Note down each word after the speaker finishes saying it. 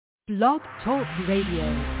Blog Talk Radio.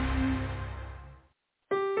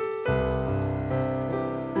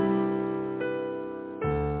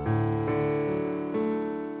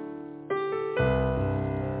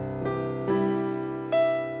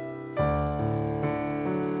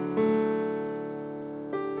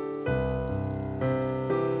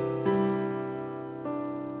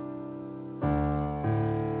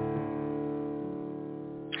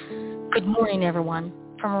 Good morning, everyone,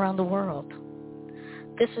 from around the world.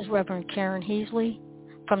 This is Reverend Karen Heasley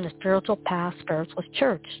from the Spiritual Path Spiritualist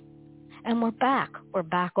Church. And we're back. We're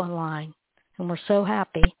back online. And we're so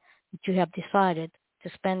happy that you have decided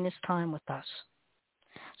to spend this time with us.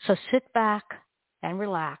 So sit back and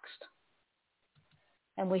relax.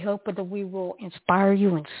 And we hope that we will inspire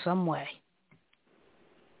you in some way.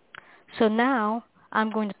 So now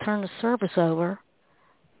I'm going to turn the service over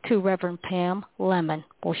to Reverend Pam Lemon,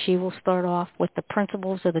 where she will start off with the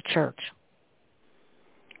principles of the church.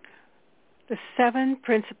 The 7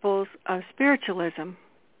 principles of spiritualism.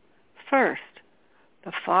 First,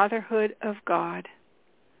 the fatherhood of God.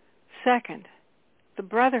 Second, the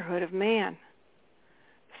brotherhood of man.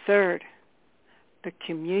 Third, the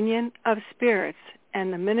communion of spirits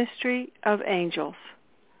and the ministry of angels.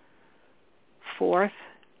 Fourth,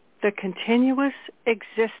 the continuous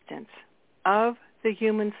existence of the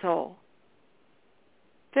human soul.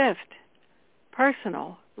 Fifth,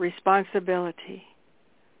 personal responsibility.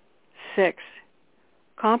 Sixth,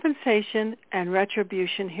 compensation and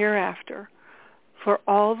retribution hereafter for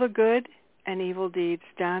all the good and evil deeds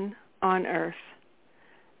done on earth.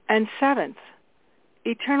 And seventh,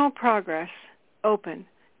 eternal progress open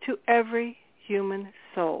to every human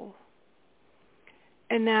soul.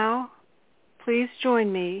 And now, please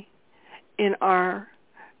join me in our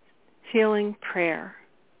healing prayer.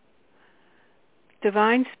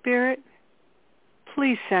 Divine Spirit,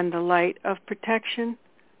 please send the light of protection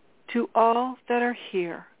to all that are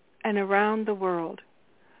here and around the world.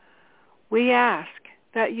 We ask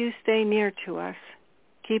that you stay near to us,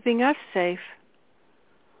 keeping us safe.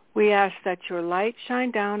 We ask that your light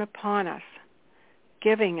shine down upon us,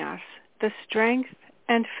 giving us the strength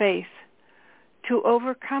and faith to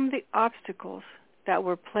overcome the obstacles that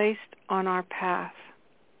were placed on our path.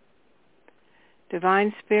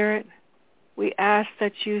 Divine Spirit, we ask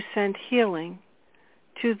that you send healing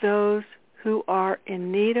to those who are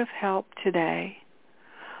in need of help today.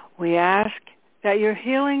 We ask that your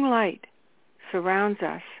healing light surrounds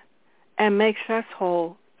us and makes us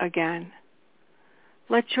whole again.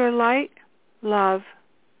 Let your light, love,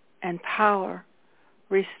 and power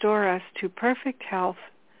restore us to perfect health.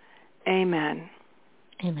 Amen.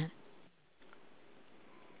 Amen.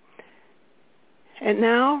 And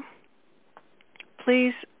now,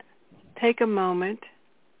 please take a moment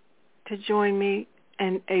to join me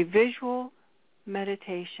in a visual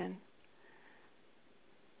meditation.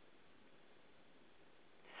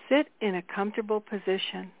 Sit in a comfortable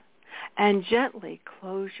position and gently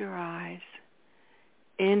close your eyes.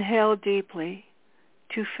 Inhale deeply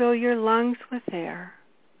to fill your lungs with air,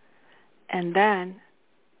 and then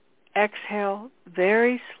exhale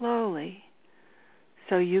very slowly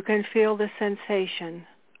so you can feel the sensation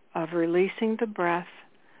of releasing the breath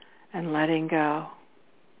and letting go.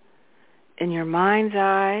 In your mind's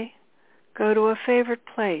eye, go to a favorite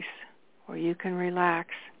place where you can relax.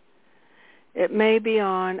 It may be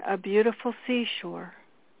on a beautiful seashore,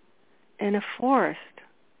 in a forest,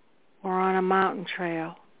 or on a mountain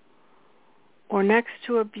trail, or next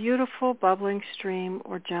to a beautiful bubbling stream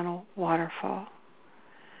or gentle waterfall.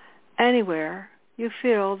 Anywhere you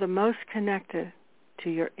feel the most connected to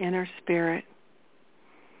your inner spirit.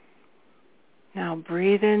 Now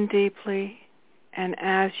breathe in deeply, and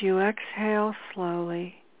as you exhale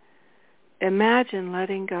slowly, imagine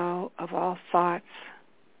letting go of all thoughts.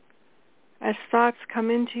 As thoughts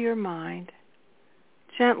come into your mind,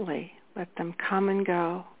 gently let them come and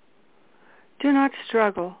go. Do not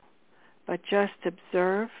struggle, but just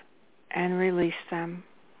observe and release them.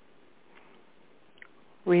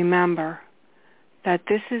 Remember that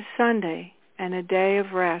this is Sunday and a day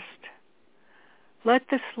of rest. Let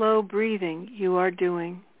the slow breathing you are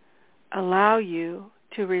doing allow you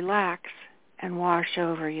to relax and wash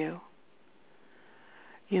over you.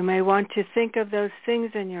 You may want to think of those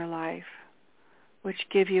things in your life which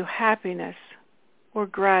give you happiness or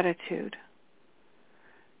gratitude.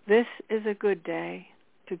 This is a good day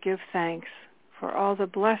to give thanks for all the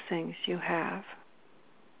blessings you have.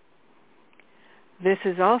 This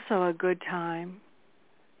is also a good time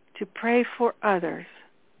to pray for others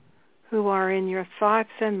who are in your thoughts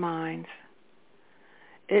and minds.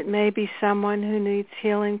 It may be someone who needs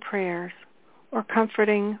healing prayers or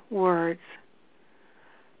comforting words.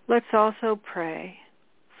 let's also pray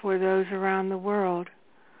for those around the world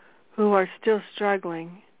who are still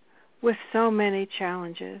struggling with so many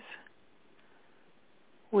challenges.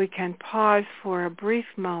 We can pause for a brief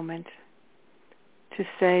moment to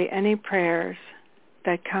say any prayers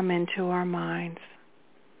that come into our minds.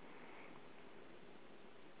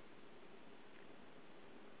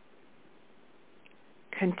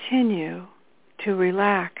 Continue to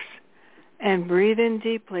relax and breathe in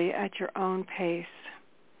deeply at your own pace.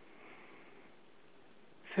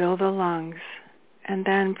 Fill the lungs and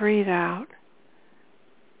then breathe out,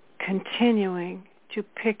 continuing to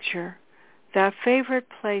picture that favorite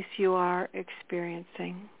place you are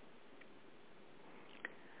experiencing.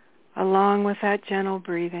 Along with that gentle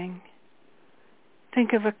breathing,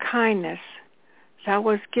 think of a kindness that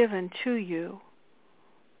was given to you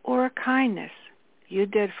or a kindness you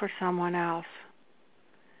did for someone else.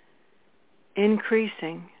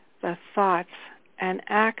 Increasing the thoughts and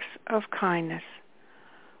acts of kindness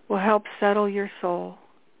will help settle your soul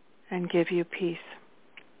and give you peace.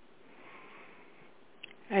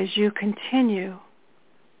 As you continue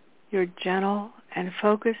your gentle and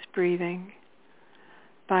focused breathing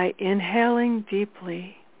by inhaling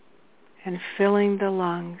deeply and filling the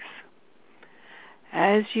lungs,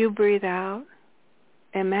 as you breathe out,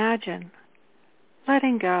 imagine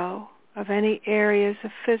letting go of any areas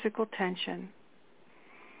of physical tension,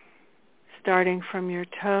 starting from your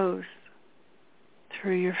toes,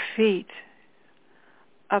 through your feet,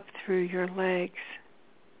 up through your legs,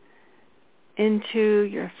 into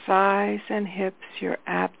your thighs and hips, your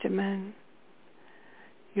abdomen,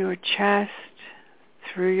 your chest,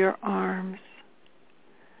 through your arms,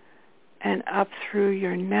 and up through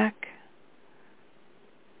your neck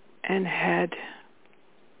and head.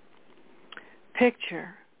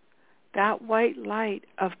 Picture that white light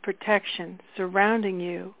of protection surrounding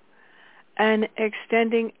you and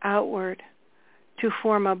extending outward to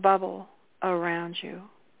form a bubble around you,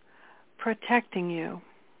 protecting you.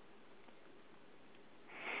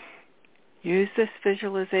 Use this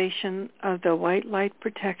visualization of the white light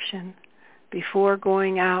protection before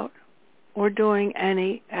going out or doing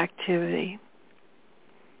any activity.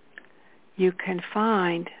 You can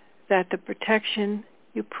find that the protection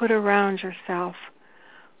you put around yourself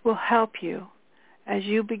will help you as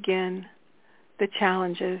you begin the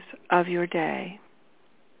challenges of your day.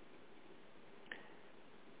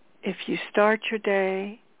 If you start your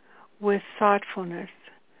day with thoughtfulness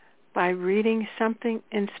by reading something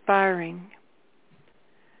inspiring,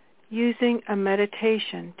 using a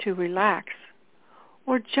meditation to relax,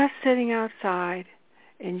 or just sitting outside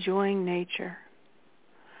enjoying nature,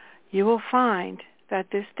 you will find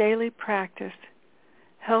that this daily practice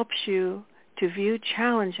helps you to view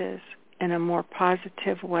challenges in a more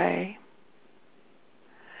positive way.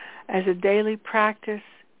 As a daily practice,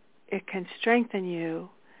 it can strengthen you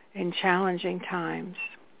in challenging times.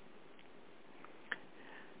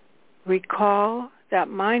 Recall that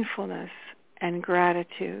mindfulness and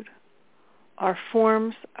gratitude are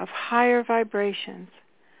forms of higher vibrations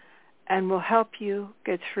and will help you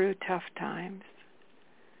get through tough times.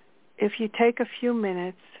 If you take a few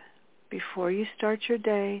minutes before you start your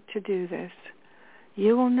day to do this,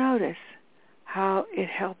 you will notice how it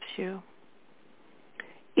helps you.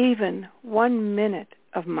 Even 1 minute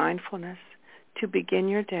of mindfulness to begin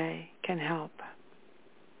your day can help.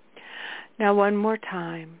 Now one more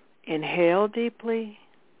time. Inhale deeply,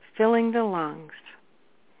 filling the lungs.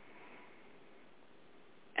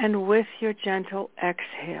 And with your gentle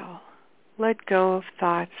exhale, let go of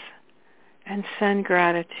thoughts and send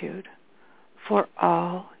gratitude for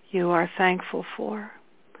all you are thankful for.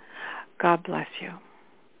 God bless you.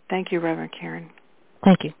 Thank you, Reverend Karen.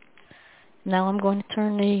 Thank you. Now I'm going to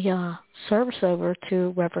turn the service over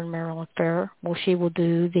to Reverend Marilyn Farrer, where she will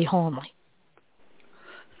do the homily.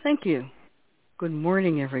 Thank you. Good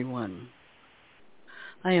morning, everyone.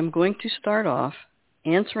 I am going to start off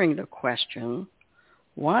answering the question,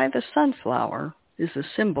 why the sunflower is a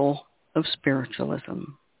symbol of spiritualism.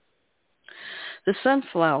 The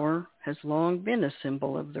sunflower has long been a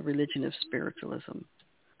symbol of the religion of spiritualism.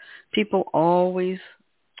 People always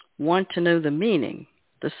want to know the meaning.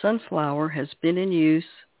 The sunflower has been in use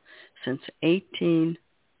since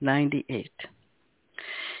 1898.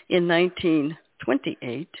 In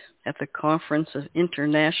 1928, at the Conference of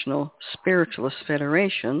International Spiritualist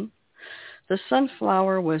Federation, the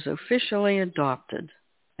sunflower was officially adopted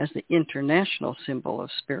as the international symbol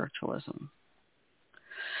of spiritualism.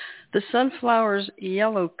 The sunflower's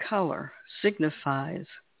yellow color signifies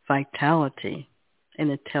vitality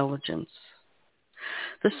and intelligence.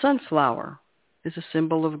 The sunflower is a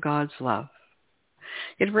symbol of God's love.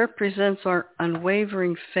 It represents our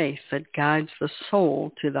unwavering faith that guides the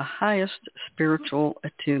soul to the highest spiritual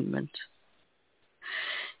attunement.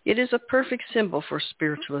 It is a perfect symbol for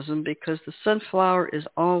spiritualism because the sunflower is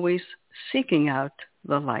always seeking out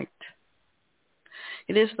the light.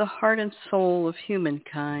 It is the heart and soul of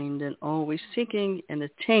humankind and always seeking and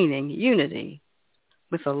attaining unity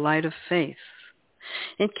with the light of faith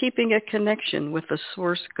and keeping a connection with the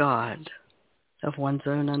source God of one's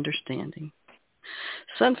own understanding.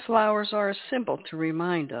 Sunflowers are a symbol to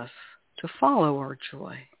remind us to follow our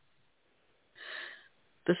joy.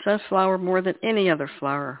 The sunflower, more than any other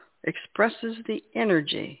flower, expresses the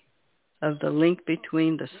energy of the link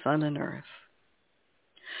between the sun and earth.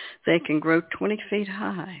 They can grow 20 feet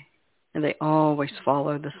high, and they always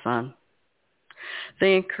follow the sun.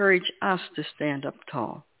 They encourage us to stand up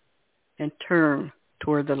tall and turn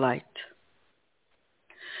toward the light.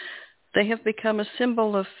 They have become a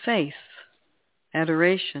symbol of faith,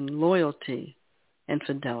 adoration, loyalty, and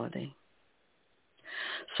fidelity.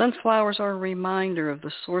 Sunflowers are a reminder of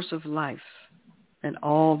the source of life and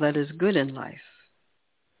all that is good in life.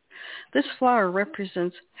 This flower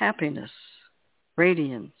represents happiness,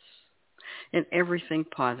 radiance, and everything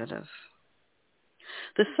positive.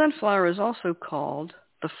 The sunflower is also called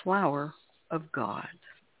the flower of God.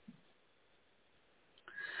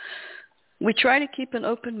 We try to keep an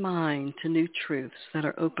open mind to new truths that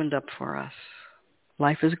are opened up for us.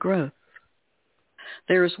 Life is growth.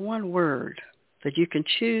 There is one word that you can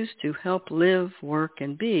choose to help live, work,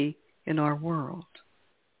 and be in our world.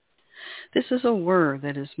 This is a word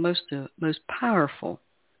that is most powerful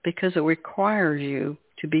because it requires you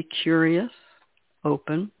to be curious,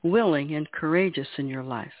 open, willing, and courageous in your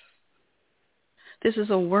life. This is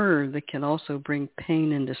a word that can also bring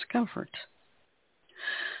pain and discomfort.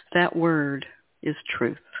 That word is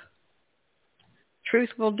truth. Truth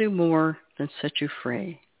will do more than set you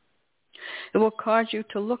free. It will cause you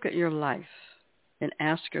to look at your life and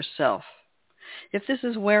ask yourself, if this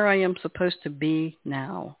is where I am supposed to be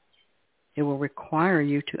now. It will require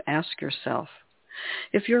you to ask yourself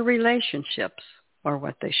if your relationships are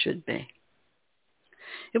what they should be.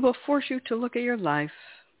 It will force you to look at your life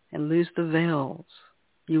and lose the veils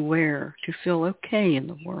you wear to feel okay in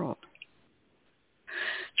the world.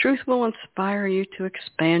 Truth will inspire you to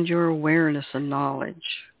expand your awareness and knowledge.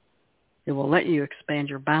 It will let you expand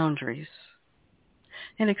your boundaries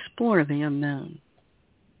and explore the unknown.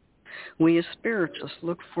 We as spiritualists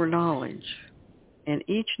look for knowledge and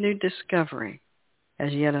each new discovery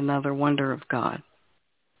as yet another wonder of God.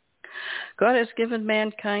 God has given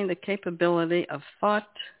mankind the capability of thought,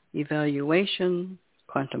 evaluation,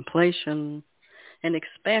 contemplation, and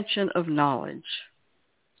expansion of knowledge.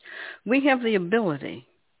 We have the ability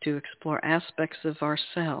to explore aspects of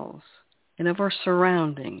ourselves and of our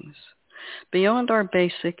surroundings beyond our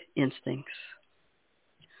basic instincts.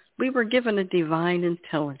 We were given a divine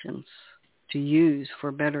intelligence to use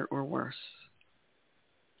for better or worse.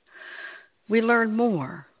 We learn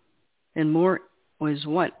more, and more is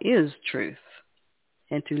what is truth,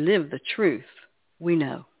 and to live the truth we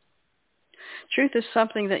know. Truth is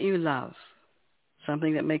something that you love,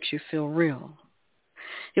 something that makes you feel real.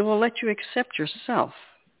 It will let you accept yourself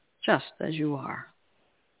just as you are.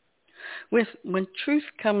 With truth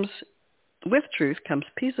comes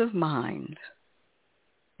peace of mind,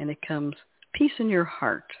 and it comes peace in your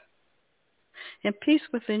heart and peace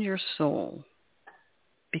within your soul,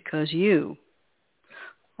 because you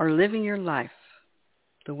are living your life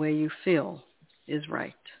the way you feel is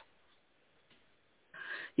right.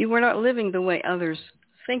 You are not living the way others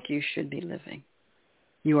think you should be living.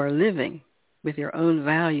 You are living with your own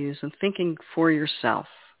values and thinking for yourself.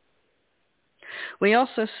 We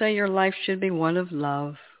also say your life should be one of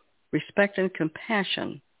love, respect, and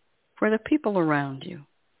compassion for the people around you.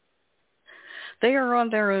 They are on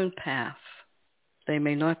their own path. They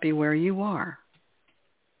may not be where you are,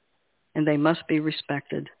 and they must be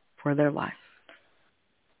respected for their life.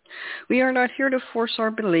 We are not here to force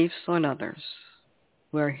our beliefs on others.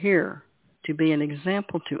 We are here to be an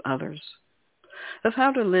example to others of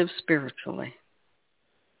how to live spiritually.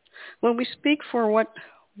 When we speak for what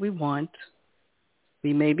we want,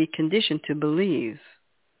 we may be conditioned to believe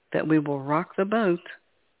that we will rock the boat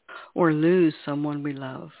or lose someone we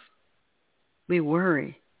love. We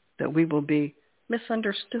worry that we will be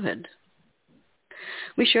misunderstood.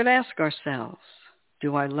 We should ask ourselves,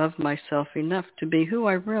 do I love myself enough to be who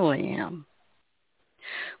I really am?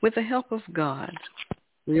 With the help of God,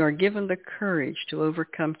 we are given the courage to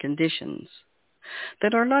overcome conditions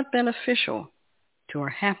that are not beneficial to our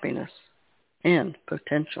happiness and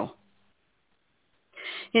potential.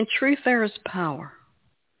 In truth, there is power.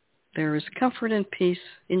 there is comfort and peace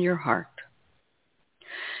in your heart.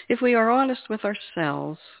 If we are honest with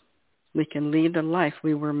ourselves, we can lead the life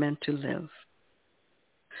we were meant to live.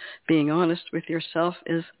 Being honest with yourself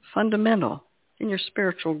is fundamental in your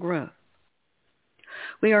spiritual growth.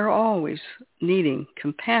 We are always needing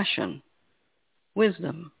compassion,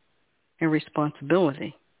 wisdom, and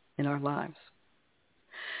responsibility in our lives.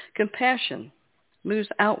 Compassion moves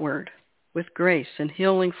outward with grace and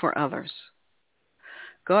healing for others.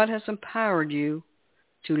 God has empowered you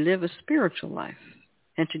to live a spiritual life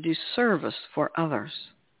and to do service for others.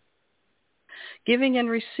 Giving and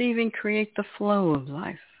receiving create the flow of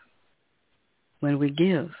life. When we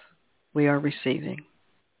give, we are receiving.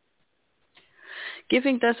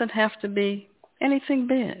 Giving doesn't have to be anything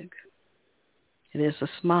big. It is a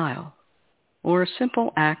smile or a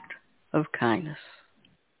simple act of kindness.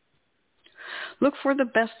 Look for the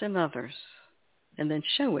best in others and then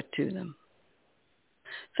show it to them.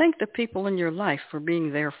 Thank the people in your life for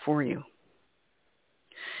being there for you.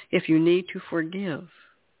 If you need to forgive,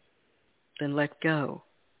 then let go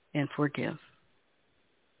and forgive.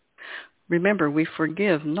 Remember, we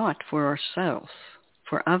forgive not for ourselves,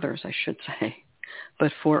 for others, I should say,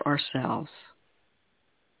 but for ourselves.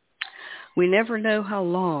 We never know how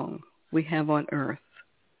long we have on earth,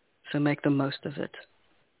 so make the most of it.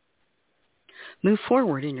 Move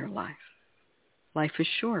forward in your life. Life is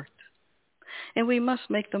short, and we must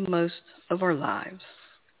make the most of our lives.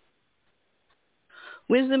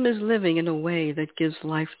 Wisdom is living in a way that gives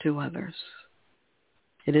life to others.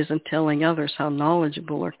 It isn't telling others how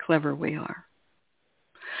knowledgeable or clever we are.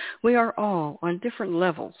 We are all on different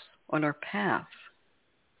levels on our path,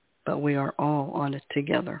 but we are all on it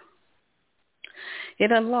together.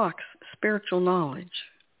 It unlocks spiritual knowledge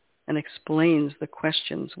and explains the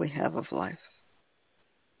questions we have of life.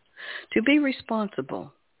 To be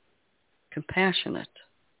responsible, compassionate,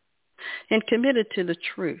 and committed to the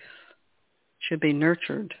truth should be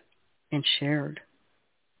nurtured and shared.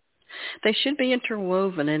 They should be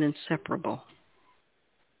interwoven and inseparable.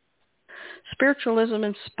 Spiritualism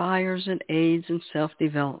inspires and aids in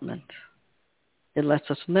self-development. It lets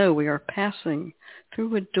us know we are passing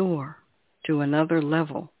through a door to another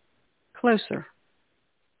level, closer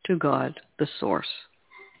to God, the source.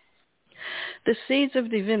 The seeds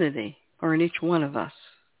of divinity are in each one of us,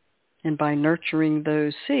 and by nurturing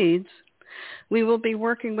those seeds, we will be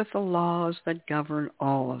working with the laws that govern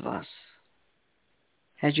all of us.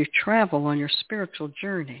 As you travel on your spiritual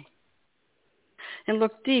journey and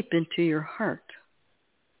look deep into your heart,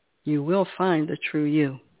 you will find the true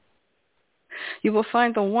you. You will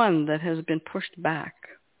find the one that has been pushed back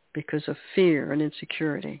because of fear and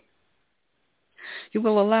insecurity. You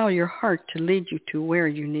will allow your heart to lead you to where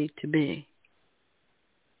you need to be.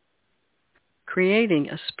 Creating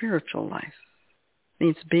a spiritual life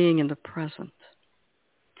means being in the present.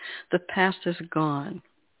 The past is gone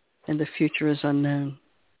and the future is unknown.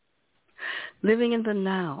 Living in the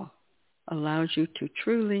now allows you to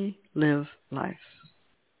truly live life.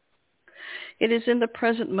 It is in the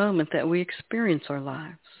present moment that we experience our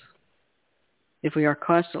lives. If we are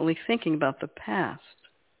constantly thinking about the past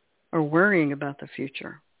or worrying about the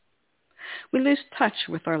future, we lose touch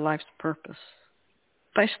with our life's purpose.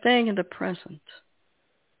 By staying in the present,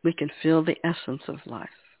 we can feel the essence of life.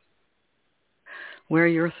 Where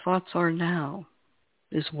your thoughts are now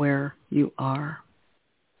is where you are.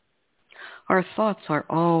 Our thoughts are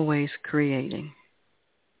always creating.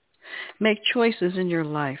 Make choices in your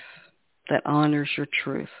life that honors your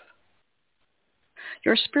truth.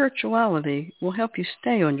 Your spirituality will help you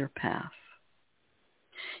stay on your path.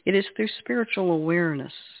 It is through spiritual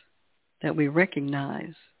awareness that we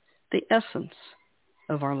recognize the essence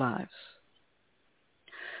of our lives.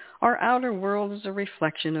 Our outer world is a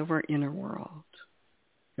reflection of our inner world.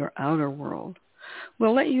 Your outer world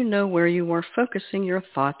will let you know where you are focusing your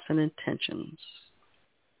thoughts and intentions.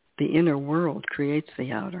 The inner world creates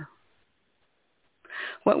the outer.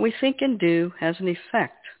 What we think and do has an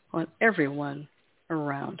effect on everyone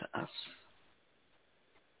around us.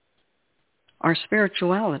 Our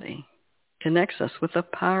spirituality connects us with a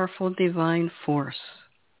powerful divine force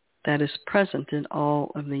that is present in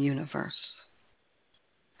all of the universe.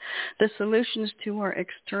 The solutions to our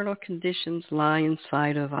external conditions lie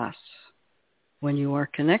inside of us. When you are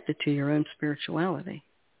connected to your own spirituality,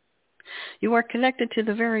 you are connected to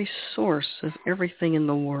the very source of everything in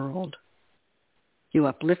the world. You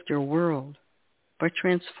uplift your world by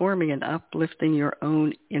transforming and uplifting your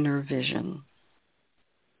own inner vision.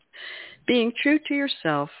 Being true to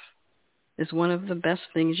yourself is one of the best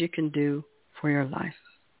things you can do for your life.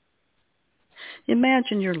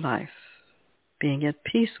 Imagine your life being at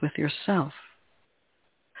peace with yourself.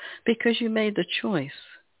 because you made the choice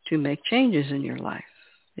to make changes in your life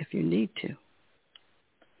if you need to.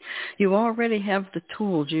 You already have the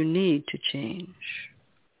tools you need to change,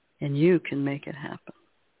 and you can make it happen.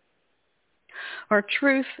 Our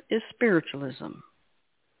truth is spiritualism.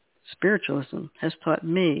 Spiritualism has taught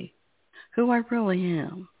me who I really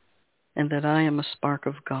am and that I am a spark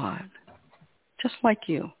of God, just like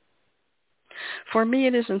you. For me,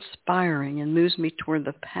 it is inspiring and moves me toward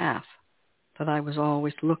the path that I was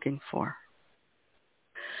always looking for.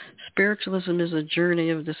 Spiritualism is a journey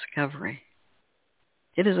of discovery.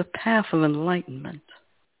 It is a path of enlightenment,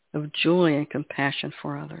 of joy and compassion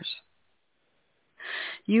for others.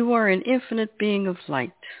 You are an infinite being of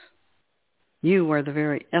light. You are the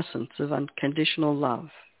very essence of unconditional love.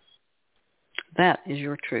 That is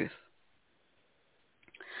your truth.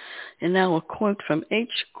 And now a quote from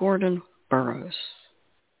H. Gordon Burroughs.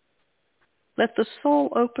 Let the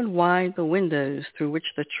soul open wide the windows through which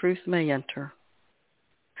the truth may enter.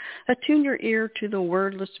 Attune your ear to the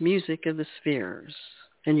wordless music of the spheres,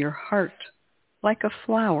 and your heart, like a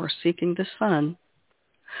flower seeking the sun,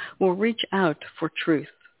 will reach out for truth,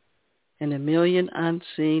 and a million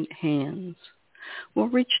unseen hands will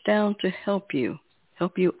reach down to help you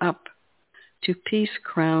up to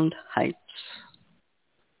peace-crowned heights.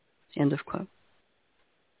 End of quote.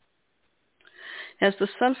 As the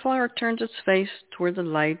sunflower turns its face toward the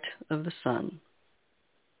light of the sun,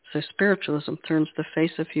 so spiritualism turns the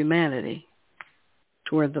face of humanity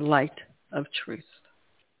toward the light of truth.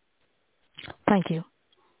 Thank you.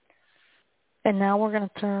 And now we're going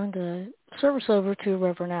to turn the service over to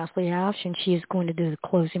Reverend Ashley Ash, and she is going to do the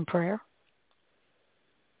closing prayer.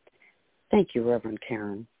 Thank you, Reverend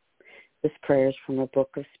Karen. This prayer is from a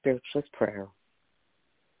book of Spiritualist prayer,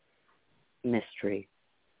 Mystery,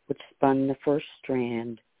 which spun the first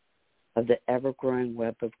strand of the ever-growing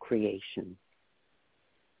web of creation.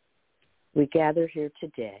 We gather here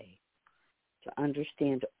today to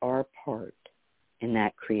understand our part in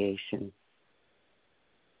that creation.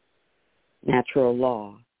 Natural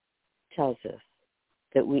law tells us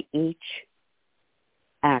that we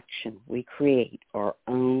create our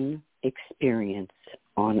own experience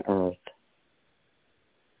on earth.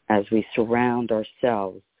 As we surround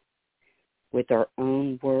ourselves with our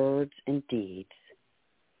own words and deeds,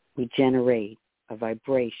 we generate a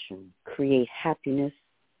vibration, create happiness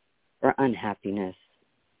or unhappiness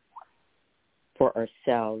for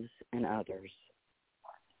ourselves and others.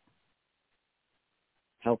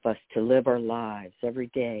 Help us to live our lives every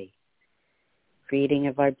day, creating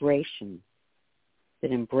a vibration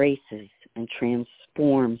that embraces and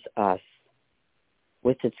transforms us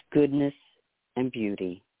with its goodness and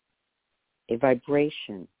beauty, a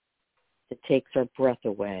vibration that takes our breath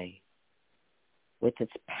away with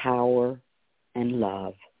its power and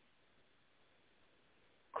love.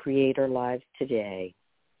 Create our lives today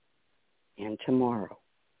and tomorrow.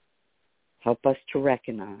 Help us to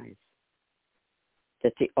recognize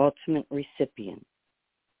that the ultimate recipient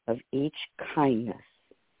of each kindness,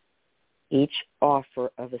 each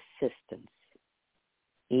offer of assistance,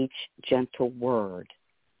 each gentle word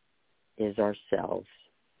is ourselves.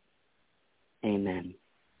 Amen.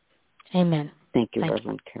 Amen. Thank you,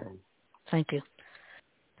 Reverend Karen. Thank you.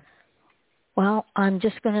 Well, I'm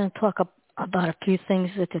just going to talk about a few things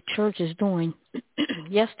that the church is doing.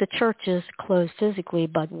 Yes, the church is closed physically,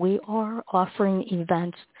 but we are offering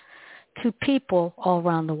events to people all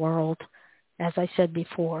around the world, as I said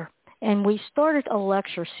before. And we started a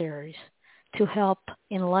lecture series to help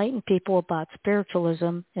enlighten people about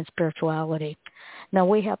spiritualism and spirituality. Now,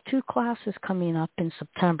 we have 2 classes coming up in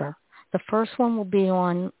September. The first one will be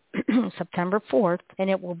on September 4th, and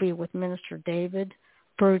it will be with Minister David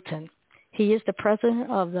Bruton. He is the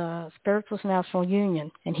president of the Spiritualist National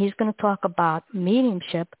Union, and he's going to talk about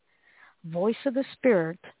mediumship, voice of the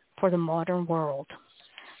spirit for the modern world.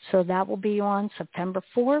 So that will be on September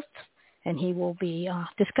 4th, and he will be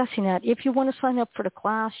discussing that. If you want to sign up for the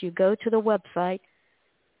class, you go to the website,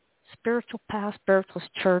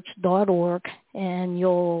 spiritualistchurch.org, and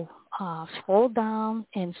you'll scroll down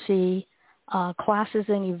and see classes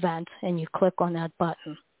and events, and you click on that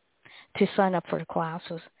button to sign up for the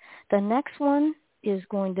classes. The next one is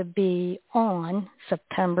going to be on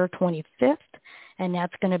September 25th, and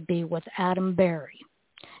that's going to be with Adam Berry.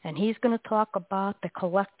 And he's going to talk about the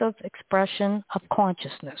collective expression of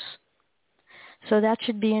consciousness. So that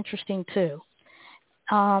should be interesting too.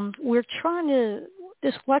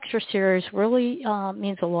 This lecture series really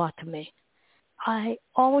means a lot to me. I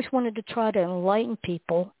always wanted to try to enlighten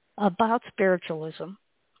people about spiritualism,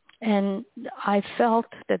 and I felt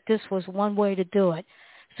that this was one way to do it.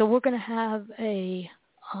 So we're going to have a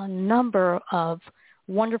number of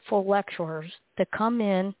wonderful lecturers to come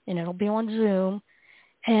in, and it'll be on Zoom.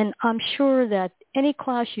 And I'm sure that any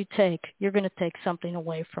class you take, you're going to take something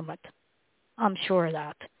away from it. I'm sure of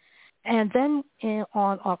that. And then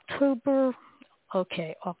on October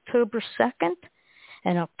 2nd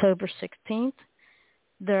and October 16th,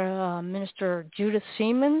 the Minister Judith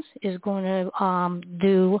Siemens is going to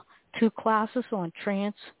do 2 classes on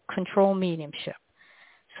trance control mediumship.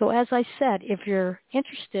 So as I said, if you're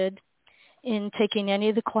interested in taking any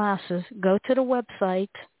of the classes, go to the website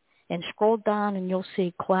and scroll down and you'll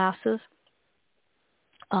see classes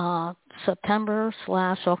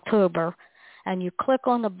September/October, and you click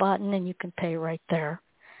on the button and you can pay right there.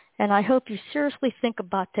 And I hope you seriously think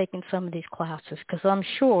about taking some of these classes, because I'm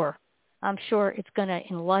sure it's going to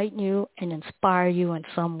enlighten you and inspire you in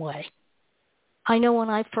some way. I know when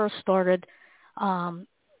I first started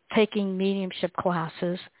taking mediumship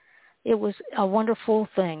classes, it was a wonderful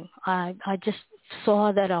thing. I just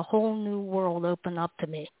saw that a whole new world opened up to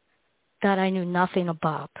me that I knew nothing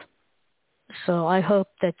about. So I hope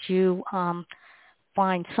that you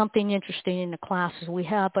find something interesting in the classes. We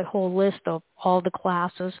have a whole list of all the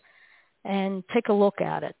classes, and take a look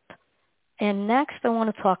at it. And next I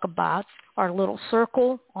want to talk about our little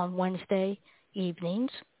circle on Wednesday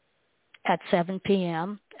evenings at 7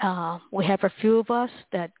 p.m. We have a few of us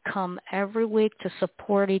that come every week to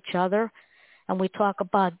support each other, and we talk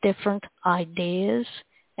about different ideas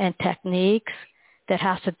and techniques that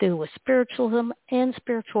has to do with spiritualism and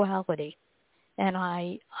spirituality. And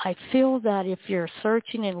I feel that if you're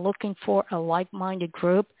searching and looking for a like-minded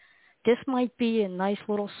group, this might be a nice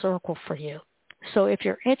little circle for you. So if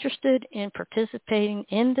you're interested in participating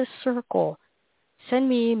in this circle, send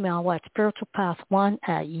me an email at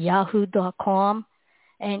spiritualpath1@yahoo.com.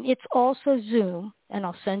 And it's also Zoom, and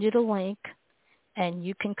I'll send you the link, and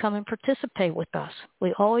you can come and participate with us.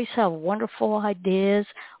 We always have wonderful ideas,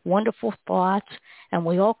 wonderful thoughts, and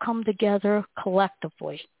we all come together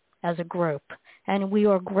collectively as a group, and we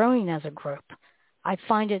are growing as a group. I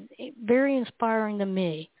find it very inspiring to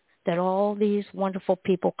me that all these wonderful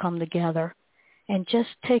people come together and just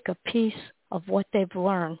take a piece of what they've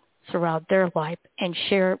learned throughout their life and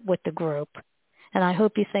share it with the group. And I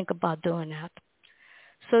hope you think about doing that.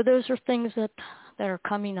 So those are things that are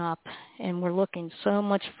coming up, and we're looking so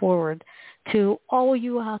much forward to all of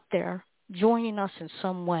you out there joining us in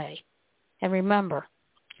some way. And remember,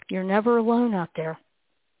 you're never alone out there.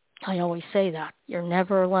 I always say that. You're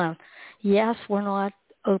never alone. Yes, we're not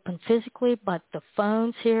open physically, but the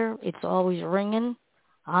phone's here. It's always ringing.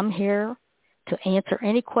 I'm here to answer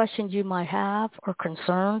any questions you might have or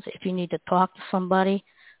concerns. If you need to talk to somebody,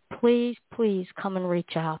 please come and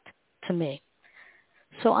reach out to me.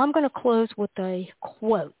 So I'm going to close with a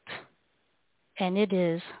quote, and it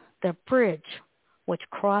is, "The bridge which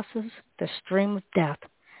crosses the stream of death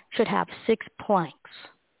should have 6 planks.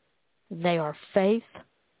 They are faith,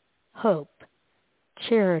 hope,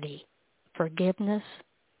 charity, forgiveness,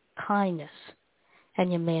 kindness,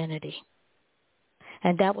 and humanity."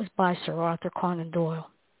 And that was by Sir Arthur Conan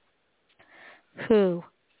Doyle, who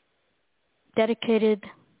dedicated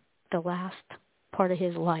the last part of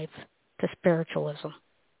his life to spiritualism.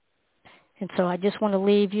 And so I just want to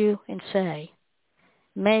leave you and say,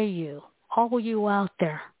 may you, all you out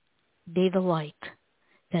there, be the light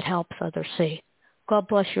that helps others see. God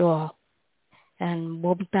bless you all. And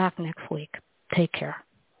we'll be back next week. Take care.